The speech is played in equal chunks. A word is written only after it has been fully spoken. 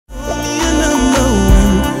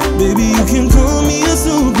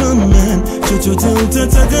Hey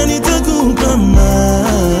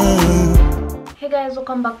guys,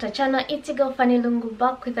 welcome back to our channel. It's your girl Fanny Lungu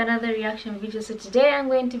back with another reaction video. So today I'm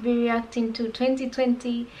going to be reacting to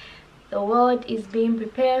 2020. The world is being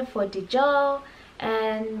prepared for Dajjal,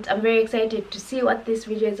 and I'm very excited to see what this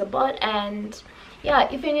video is about. And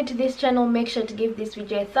yeah, if you're new to this channel, make sure to give this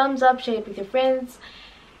video a thumbs up, share it with your friends,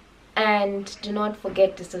 and do not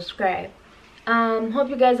forget to subscribe. Hope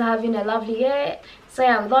you guys are having a lovely year. So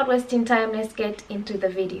yeah, without wasting time, let's get into the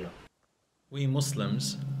video. We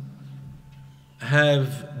Muslims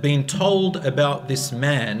have been told about this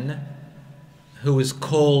man who is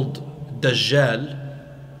called Dajjal,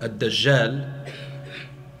 Dajjal,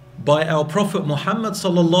 by our Prophet Muhammad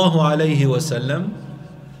sallallahu alaihi wasallam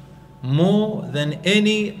more than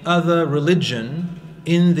any other religion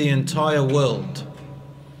in the entire world,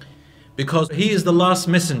 because he is the last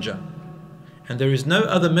messenger and there is no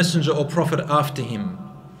other messenger or prophet after him.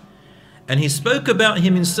 And he spoke about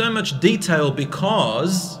him in so much detail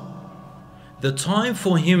because the time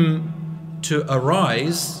for him to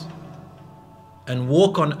arise and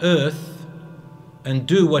walk on earth and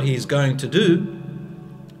do what he's going to do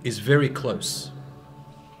is very close.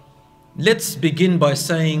 Let's begin by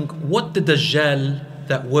saying what the Dajjal,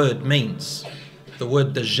 that word, means. The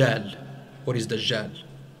word Dajjal. What is Dajjal?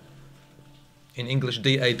 In English,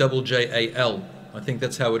 D-A-J-J-A-L. I think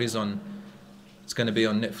that's how it is on, it's going to be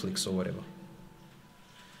on Netflix or whatever.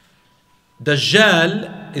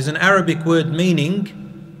 Dajjal is an Arabic word meaning,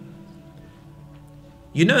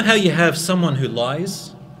 you know how you have someone who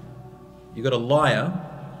lies? You got a liar,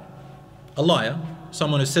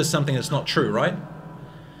 someone who says something that's not true, right?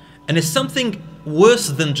 And it's something worse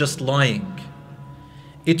than just lying.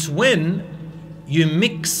 It's when you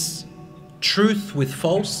mix truth with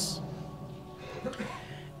false,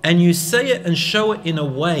 and you say it and show it in a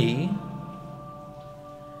way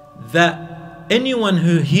that anyone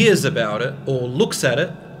who hears about it or looks at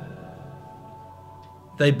it,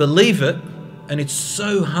 they believe it, and it's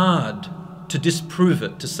so hard to disprove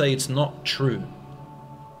it, to say it's not true,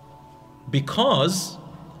 because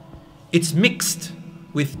it's mixed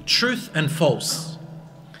with truth and false.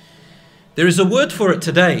 There is a word for it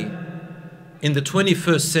today in the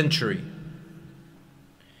 21st century,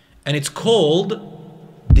 and it's called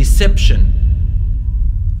deception.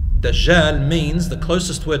 Dajjal means, the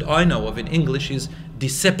closest word I know of in English is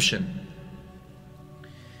deception.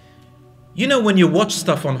 You know, when you watch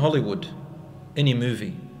stuff on Hollywood, any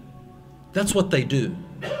movie, that's what they do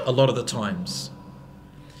a lot of the times.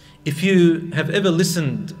 If you have ever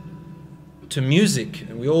listened to music,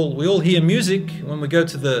 and we all hear music when we go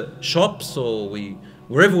to the shops or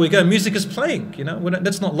wherever we go, music is playing, you know.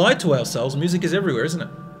 Let's not lie to ourselves, music is everywhere, isn't it?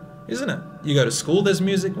 Isn't it? You go to school, there's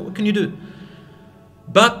music, what can you do?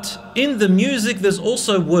 But in the music there's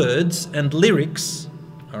also words and lyrics,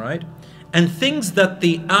 all right? And things that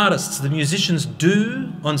the artists, the musicians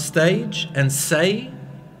do on stage and say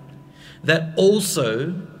that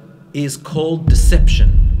also is called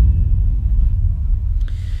deception.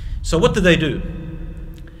 So what do?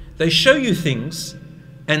 They show you things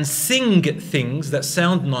and sing things that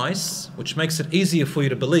sound nice, which makes it easier for you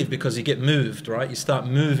to believe because you get moved, right? You start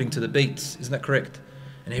moving to the beats, isn't that correct?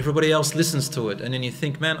 And everybody else listens to it, and then you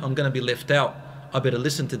think, man, I'm going to be left out. I better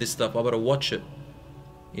listen to this stuff, I better watch it,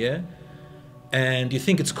 yeah? And you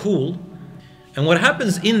think it's cool. And what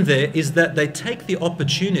happens in there is that they take the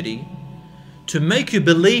opportunity to make you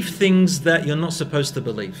believe things that you're not supposed to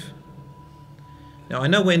believe. Now, I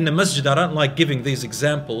know we're in the masjid, I don't like giving these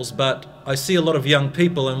examples, but I see a lot of young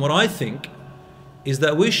people, and what I think is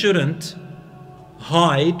that we shouldn't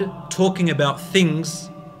hide talking about things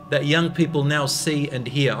that young people now see and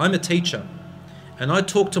hear. I'm a teacher, and I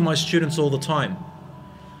talk to my students all the time.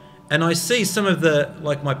 And I see some of the,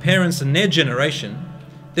 like my parents and their generation,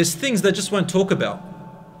 there's things they just won't talk about.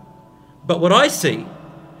 But what I see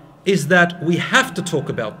is that we have to talk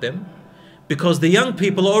about them because the young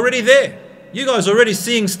people are already there. You guys are already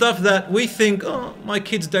seeing stuff that we think, oh, my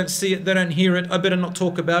kids don't see it, they don't hear it, I better not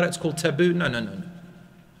talk about it, it's called taboo. No, no, no, no.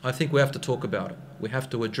 I think we have to talk about it. We have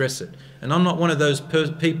to address it. And I'm not one of those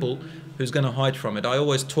people who's going to hide from it. I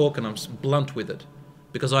always talk and I'm blunt with it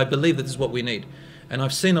because I believe that this is what we need. And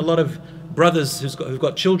I've seen a lot of brothers who've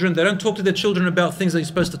got children, they don't talk to their children about things that you're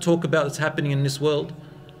supposed to talk about that's happening in this world,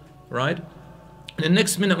 right? And the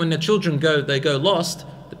next minute when their children they go lost,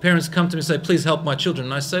 the parents come to me and say, please help my children.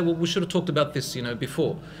 And I say, well, we should have talked about this, you know,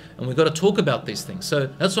 before. And we've got to talk about these things. So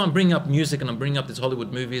that's why I'm bringing up music and I'm bringing up these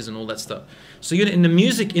Hollywood movies and all that stuff. So you know, in the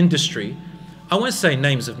music industry, I won't say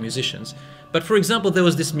names of musicians, but for example, there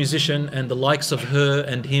was this musician and the likes of her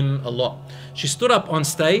and him a lot. She stood up on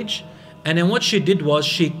stage And then what she did was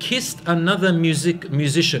she kissed another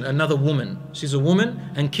musician, another woman. She's a woman,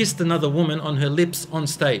 and kissed another woman on her lips on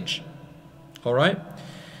stage. All right?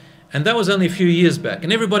 And that was only a few years back.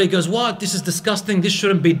 And everybody goes, what? This is disgusting. This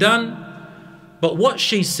shouldn't be done. But what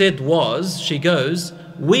she said was, she goes,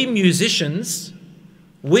 we musicians,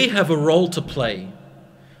 we have a role to play.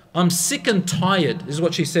 I'm sick and tired. This is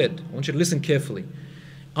what she said. I want you to listen carefully.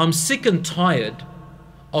 I'm sick and tired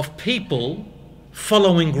of people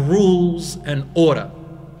following rules and order.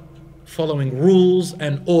 Following rules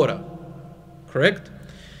and order. Correct?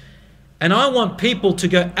 And I want people to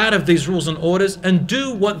go out of these rules and orders and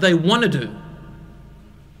do what they want to do.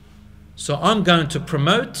 So I'm going to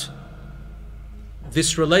promote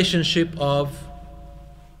this relationship of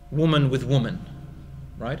woman with woman.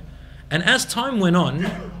 Right? And as time went on,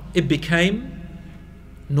 it became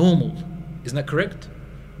normal. Isn't that correct?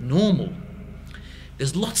 Normal.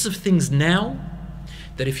 There's lots of things now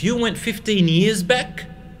that if you went 15 years back,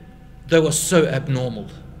 they were so abnormal.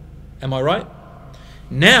 Am I right?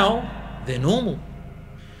 Now, they're normal.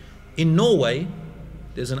 In Norway,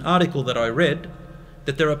 there's an article that I read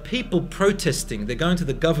that there are people protesting. They're going to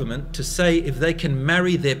the government to say if they can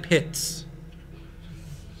marry their pets.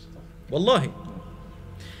 Wallahi.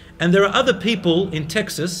 And there are other people in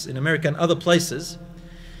Texas, in America and other places,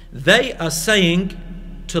 they are saying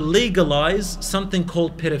to legalize something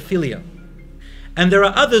called pedophilia. And there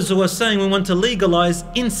are others who are saying we want to legalize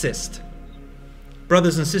incest.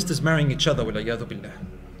 Brothers and sisters marrying each other.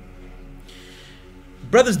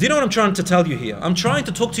 Brothers, do you know what I'm trying to tell you here? I'm trying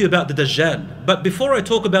to talk to you about the Dajjal. But before I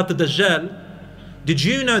talk about the Dajjal, did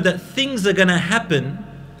you know that things are going to happen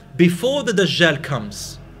before the Dajjal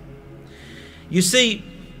comes? You see,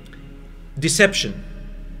 deception,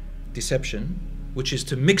 which is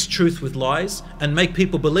to mix truth with lies and make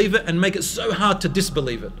people believe it and make it so hard to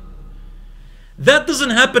disbelieve it. That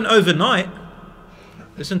doesn't happen overnight.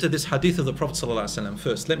 Listen to this hadith of the Prophet ﷺ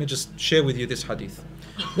first. Let me just share with you this hadith.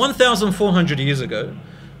 1,400 years ago,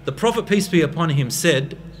 the Prophet, peace be upon him,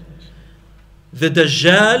 said, the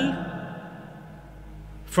Dajjal,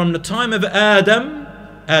 from the time of Adam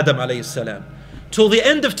alayhi salam, till the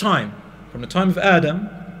end of time, from the time of Adam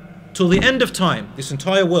till the end of time, this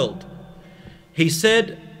entire world, he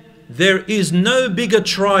said, there is no bigger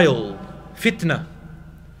trial, fitna,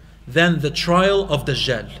 than the trial of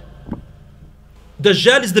Dajjal.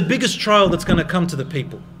 Dajjal is the biggest trial that's going to come to the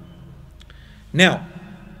people. Now,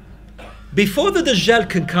 before the Dajjal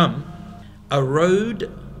can come, a road,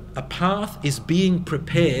 a path is being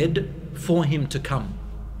prepared for him to come,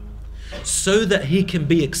 so that he can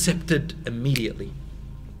be accepted immediately.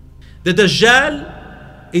 The Dajjal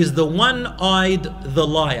is the one-eyed, the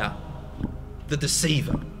liar, the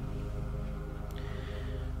deceiver.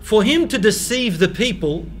 For him to deceive the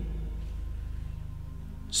people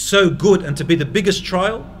so good and to be the biggest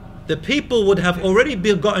trial, the people would have already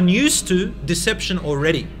gotten used to deception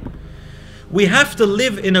already. We have to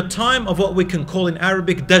live in a time of what we can call in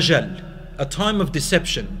Arabic Dajjal, a time of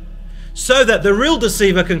deception, so that the real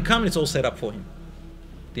deceiver can come and it's all set up for him.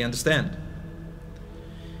 Do you understand?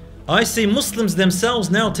 I see Muslims themselves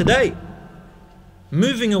now today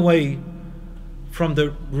moving away from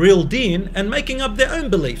the real deen and making up their own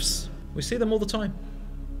beliefs. We see them all the time.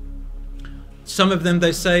 Some of them,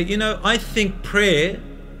 they say, you know, I think prayer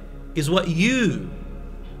is what you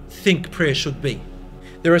think prayer should be.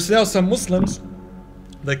 There are now some Muslims,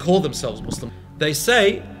 they call themselves Muslim. They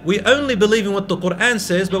say, we only believe in what the Quran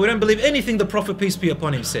says, but we don't believe anything the Prophet, peace be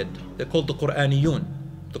upon him, said. They're called the Quraniyun,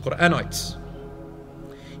 the Quranites.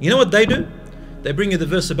 You know what they do? They bring you the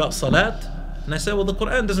verse about salat, and they say, well, the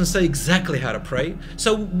Quran doesn't say exactly how to pray,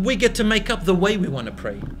 so we get to make up the way we want to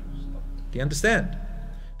pray. Do you understand?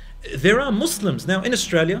 There are Muslims now in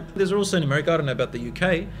Australia, there's also in America, I don't know about the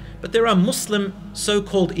UK, but there are Muslim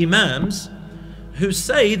so-called imams who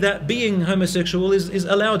say that being homosexual is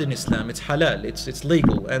allowed in Islam, it's halal, it's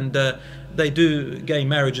legal, and they do gay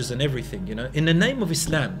marriages and everything, you know, in the name of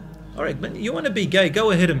Islam. All right, you want to be gay,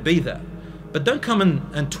 go ahead and be that. But don't come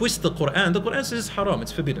and twist the Quran. The Quran says it's haram,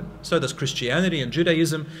 it's forbidden. So does Christianity and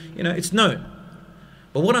Judaism, you know, it's known.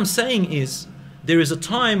 But what I'm saying is, there is a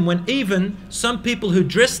time when even some people who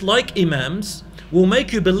dress like imams will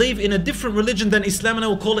make you believe in a different religion than Islam, and I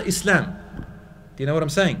will call it Islam. Do you know what I'm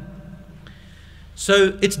saying?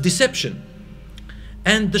 So it's deception.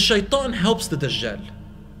 And the shaitan helps the Dajjal.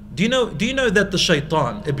 Do you know that the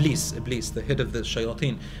shaitan, Iblis, the head of the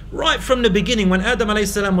shayateen, right from the beginning when Adam alayhi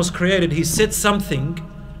salam was created, he said something.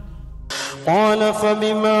 قال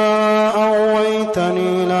فبما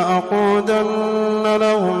أغويتني لأقعدن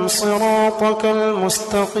لهم صراطك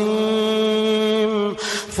المستقيم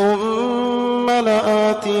ثم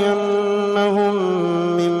لآتينهم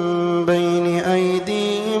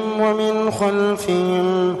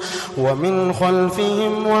ومن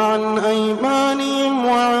خلفهم وعن أيمانهم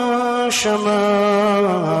وعن شمائلهم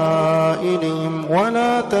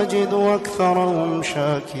ولا تجد أكثرهم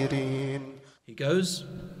شاكرين. He goes,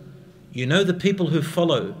 you know the people who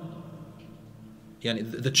follow,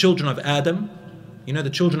 the children of Adam, you know the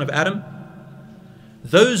children of Adam?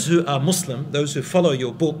 Those who are Muslim, those who follow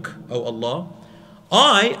your book, O Allah,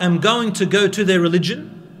 I am going to go to their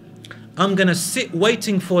religion. I'm going to sit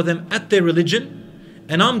waiting for them at their religion,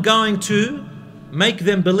 and I'm going to make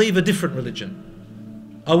them believe a different religion.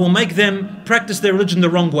 I will make them practice their religion the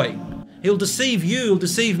wrong way. He'll deceive you, he'll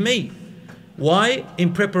deceive me. Why?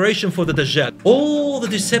 In preparation for the Dajjal. All the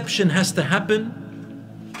deception has to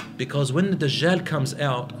happen because when the Dajjal comes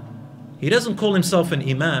out, he doesn't call himself an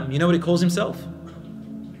imam. You know what he calls himself?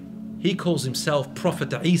 He calls himself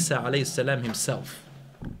Prophet Isa alayhi salam himself.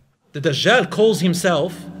 The Dajjal calls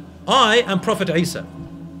himself, I am Prophet Isa.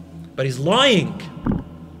 But he's lying.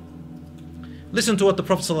 Listen to what the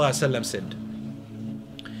Prophet ﷺ said.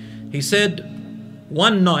 He said,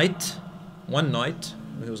 one night, he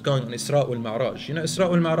was going on Isra wal-Ma'raj. You know Isra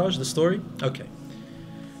wal-Ma'raj, the story? Okay.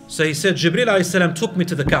 So he said, Jibreel alayhi salam took me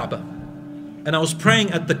to the Kaaba. And I was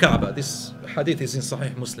praying at the Kaaba. This hadith is in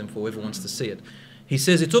Sahih Muslim for whoever wants to see it. He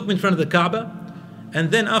says, he took me in front of the Kaaba.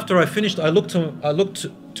 And then after I finished, I looked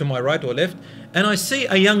to my right or left. And I see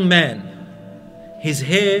a young man. His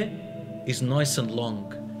hair is nice and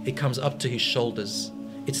long. It comes up to his shoulders.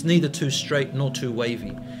 It's neither too straight nor too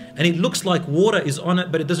wavy. And it looks like water is on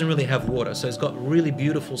it, but it doesn't really have water. So it's got really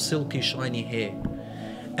beautiful, silky, shiny hair.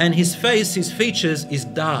 And his face, his features is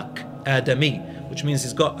dark, Adami, which means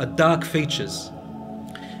he's got a dark features.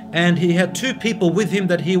 And he had two people with him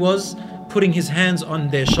that he was putting his hands on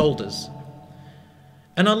their shoulders.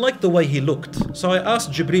 And I liked the way he looked. So I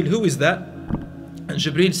asked Jibreel, who is that? And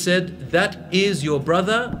Jibreel said, that is your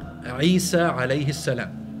brother, Isa alayhi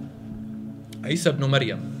salam. Isa ibn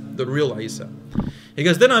Maryam, the real Isa. He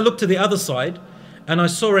goes, then I looked to the other side and I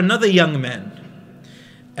saw another young man.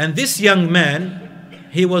 And this young man,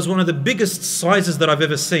 he was one of the biggest sizes that I've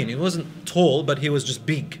ever seen. He wasn't tall, but he was just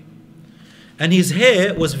big. And his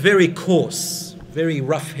hair was very coarse, very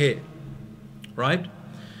rough hair, right?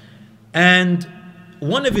 And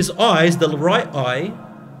one of his eyes, the right eye,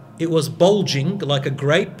 it was bulging like a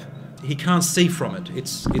grape. He can't see from it.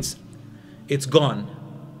 It's gone.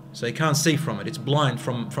 So he can't see from it. It's blind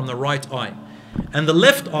from the right eye. And the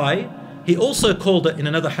left eye, he also called it in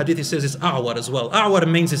another hadith, he says it's a'war as well. A'war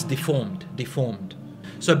means it's deformed.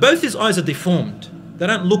 So both his eyes are deformed. They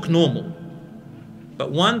don't look normal.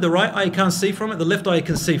 But one, the right eye can't see from it, the left eye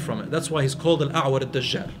can see from it. That's why he's called al-a'war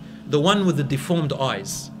al-Dajjal, the one with the deformed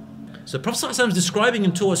eyes. So Prophet ﷺ is describing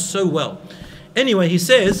him to us so well. Anyway, he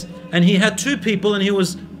says, and he had two people and he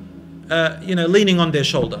was leaning on their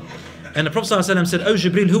shoulder. And the Prophet ﷺ said, oh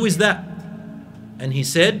Jibreel, who is that? And he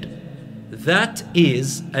said, that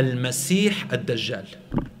is Al-Masih Ad-Dajjal.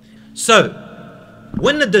 So,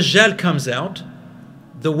 when the Dajjal comes out,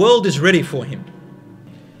 the world is ready for him.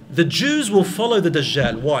 The Jews will follow the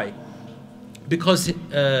Dajjal. Why? Because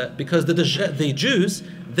the Jews,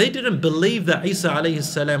 they didn't believe that Isa alayhi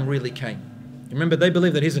salam really came. Remember, they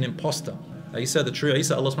believe that he's an imposter. Isa, the true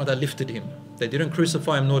Isa, Allah subhanahu wa ta'ala lifted him. They didn't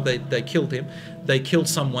crucify him, nor they killed him. They killed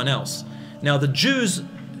someone else. Now the Jews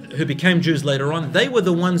who became Jews later on, they were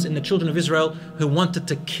the ones in the children of Israel who wanted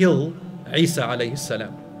to kill Isa alayhi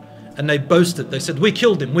salam. And they boasted, they said, we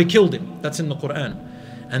killed him. That's in the Quran.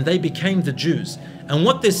 And they became the Jews. And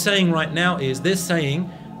what they're saying right now is, they're saying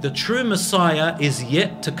the true Messiah is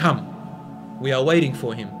yet to come. We are waiting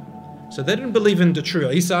for him. So they didn't believe in the true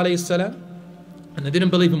Isa alayhi salam, and they didn't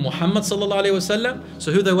believe in Muhammad sallallahu alayhi wasallam.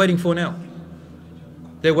 So who are they waiting for now?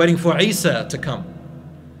 They're waiting for Isa to come.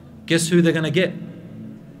 Guess who they're going to get?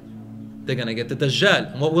 They're going to get the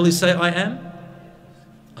Dajjal. And what will he say? I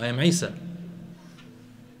am Isa.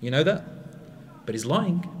 You know that? But he's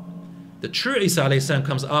lying. The true Isa alayhi salam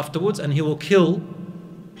comes afterwards and he will kill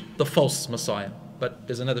the false Messiah. But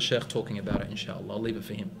there's another sheikh talking about it, inshallah. I'll leave it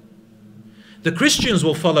for him. The Christians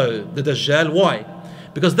will follow the Dajjal. Why?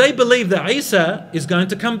 Because they believe that Isa is going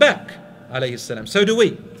to come back, alayhi salam. So do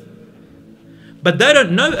we. But they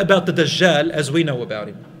don't know about the Dajjal as we know about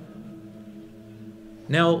him.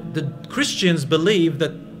 Now, the Christians believe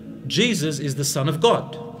that Jesus is the Son of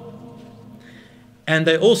God. And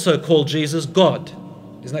they also call Jesus God.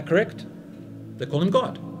 Isn't that correct? They call him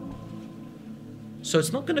God. So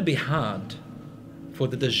it's not going to be hard for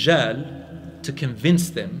the Dajjal to convince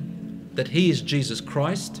them that he is Jesus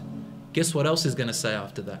Christ. Guess what else he's going to say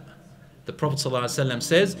after that? The Prophet ﷺ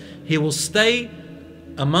says he will stay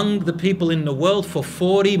among the people in the world for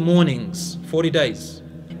 40 mornings, 40 days.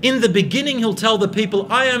 In the beginning, he'll tell the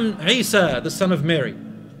people, I am Isa, the son of Mary.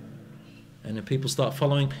 And the people start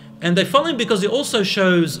following. And they follow him because he also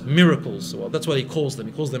shows miracles. Well, that's what he calls them.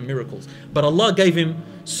 He calls them miracles. But Allah gave him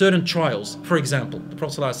certain trials. For example, the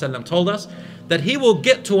Prophet ﷺ told us that he will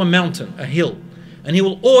get to a mountain, a hill, and he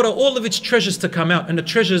will order all of its treasures to come out, and the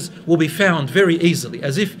treasures will be found very easily,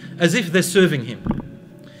 as if they're serving him.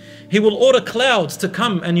 He will order clouds to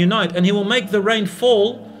come and unite, and he will make the rain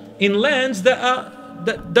fall in lands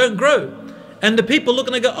that don't grow. And the people look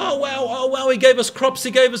and they go, oh wow, he gave us crops,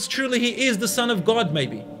 truly he is the Son of God,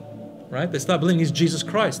 maybe. Right? They start believing he's Jesus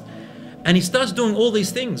Christ. And he starts doing all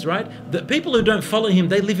these things, right? The people who don't follow him,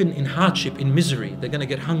 they live in hardship, in misery. They're going to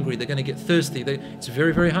get hungry, they're going to get thirsty. It's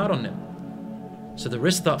very, very hard on them. So the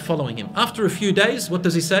rest start following him. After a few days, what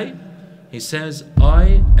does he say? He says,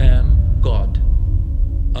 I am God.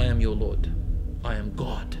 I am your Lord. I am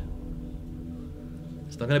God.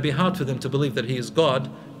 It's not going to be hard for them to believe that he is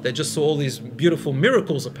God. They just saw all these beautiful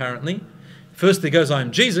miracles, apparently. First he goes, I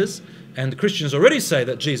am Jesus. And the Christians already say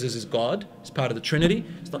that Jesus is God. He's part of the Trinity.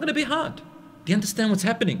 It's not going to be hard. Do you understand what's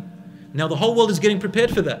happening? Now the whole world is getting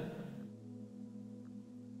prepared for that.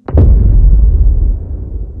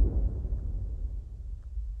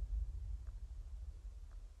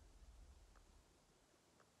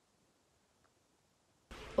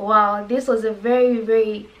 Wow, this was a very,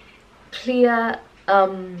 very clear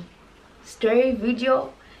story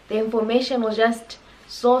video. The information was just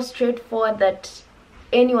so straightforward that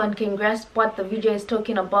anyone can grasp what the video is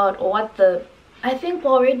talking about, or I think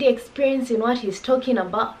we're already experiencing what he's talking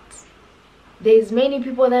about. There's many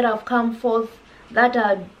people that have come forth that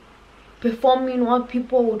are performing what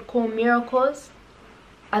people would call miracles,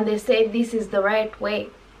 and they say this is the right way.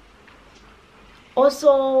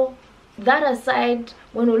 Also, that aside,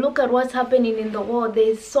 when we look at what's happening in the world,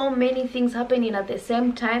 there's so many things happening at the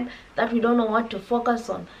same time that we don't know what to focus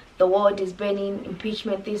on. The world is burning,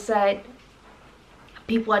 impeachment this side,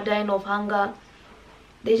 people are dying of hunger.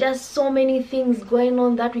 There's just so many things going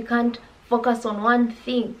on that we can't focus on one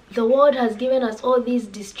thing. The world has given us all these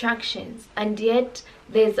distractions, and yet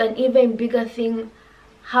there's an even bigger thing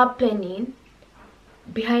happening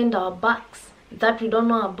behind our backs that we don't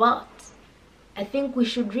know about. I think we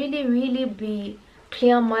should really, really be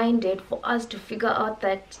clear-minded for us to figure out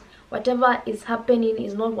that whatever is happening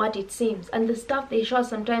is not what it seems, and the stuff they show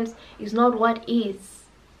sometimes is not what is,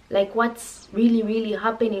 like what's really, really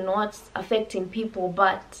happening, what's affecting people.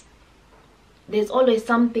 But there's always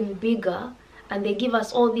something bigger, and they give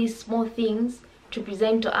us all these small things to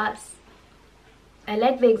present to us. I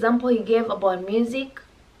like the example he gave about music.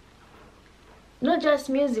 Not just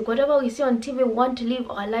music, whatever we see on TV, we want to live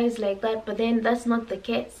our lives like that, but then that's not the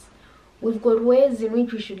case. We've got ways in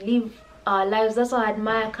which we should live our lives. That's why I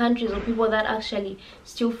admire countries or people that actually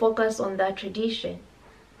still focus on that tradition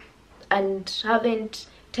and haven't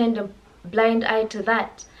turned a blind eye to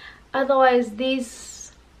that. Otherwise,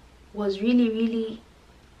 this was really, really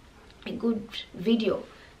a good video.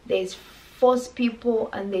 There's false people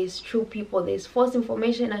and there's true people. There's false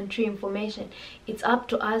information and true information. It's up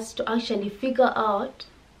to us to actually figure out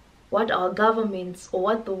what our governments or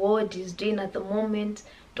what the world is doing at the moment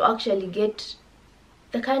to actually get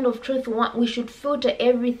the kind of truth we want. We should filter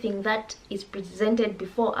everything that is presented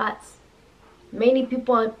before us. Many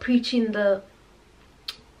people are preaching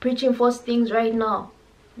false things right now.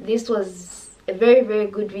 This was a very, very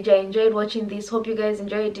good video. I enjoyed watching this. Hope you guys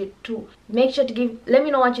enjoyed it too. Make sure to let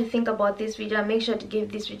me know what you think about this video. Make sure to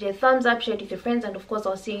give this video a thumbs up, share it with your friends, and of course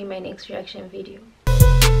I'll see you in my next reaction video.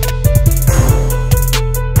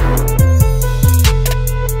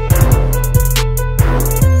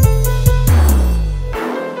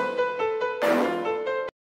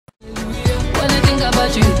 When I think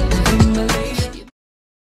about you